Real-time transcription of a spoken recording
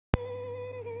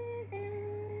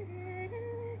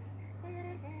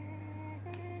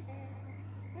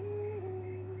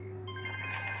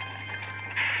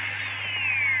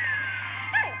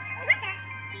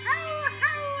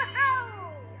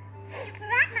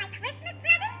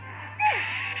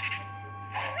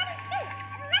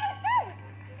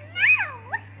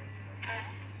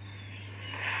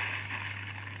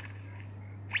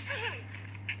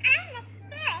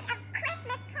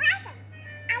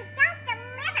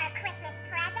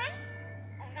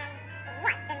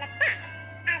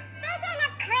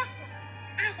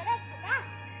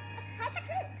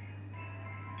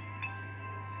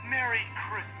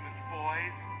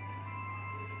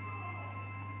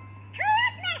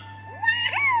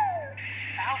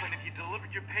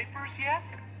delivered your papers yet?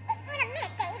 In a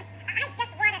minute, Dave. I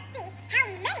just want to see how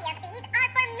many of these are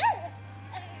for me.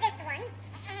 This one,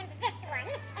 and this one,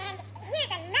 and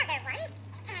here's another one,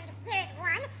 and here's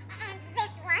one, and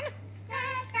this one.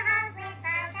 Deck the halls with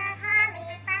boughs of holly,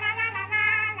 fa la la la la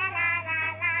la la la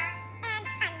la. And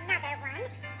another one,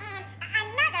 and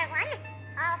another one.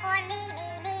 All for me, me,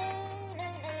 me, me,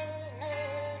 me, me,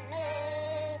 me.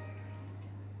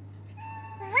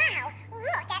 Wow,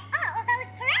 look at all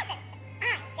those presents.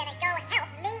 I'm gonna go help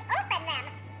me open them.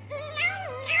 No,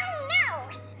 no, no.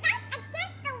 That's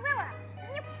against the rules.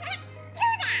 You can't do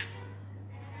that.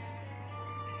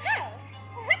 Hey,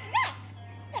 what's this?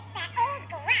 It's that old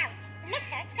grouch,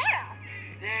 Mr. Carroll.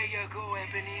 There you go,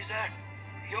 Ebenezer.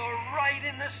 You're right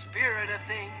in the spirit of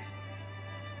things.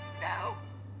 Now,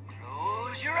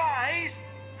 close your eyes.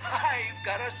 I've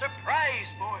got a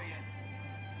surprise for you.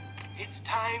 It's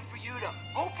time for you to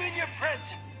open your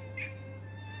present.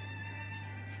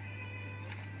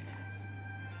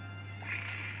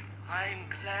 I'm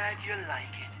glad you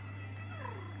like it.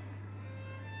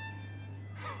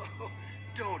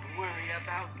 Don't worry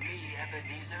about me,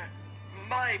 Ebenezer.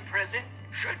 My present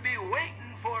should be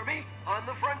waiting for me on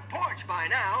the front porch by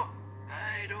now.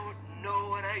 I don't know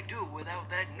what I'd do without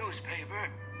that newspaper.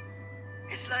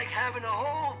 It's like having a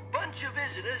whole bunch of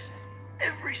visitors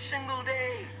every single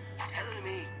day telling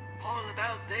me all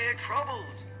about their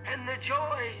troubles and the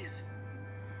joys,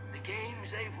 the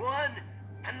games they've won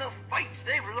and the fights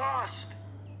they've lost.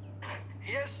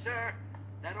 Yes, sir,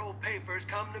 that old paper's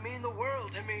come to mean the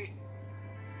world to me.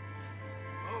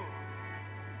 Oh,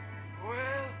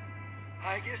 well,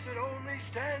 I guess it only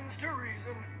stands to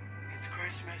reason. It's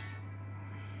Christmas.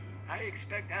 I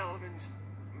expect Alvin's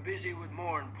busy with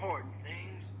more important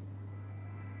things.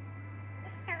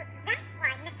 So that's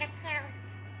why Mr. Carroll's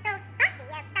so fussy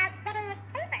about getting his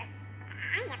paper.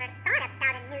 I never thought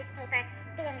about a newspaper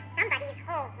being somebody's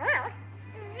whole world.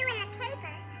 You and the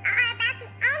paper are about the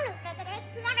only visitors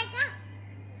he ever gets.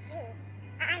 Gee,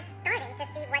 I'm starting to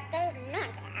see what Dave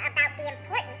meant about the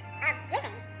importance of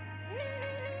giving. Me,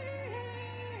 me, me, me, me,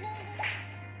 me, me.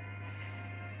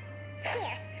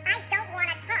 Here,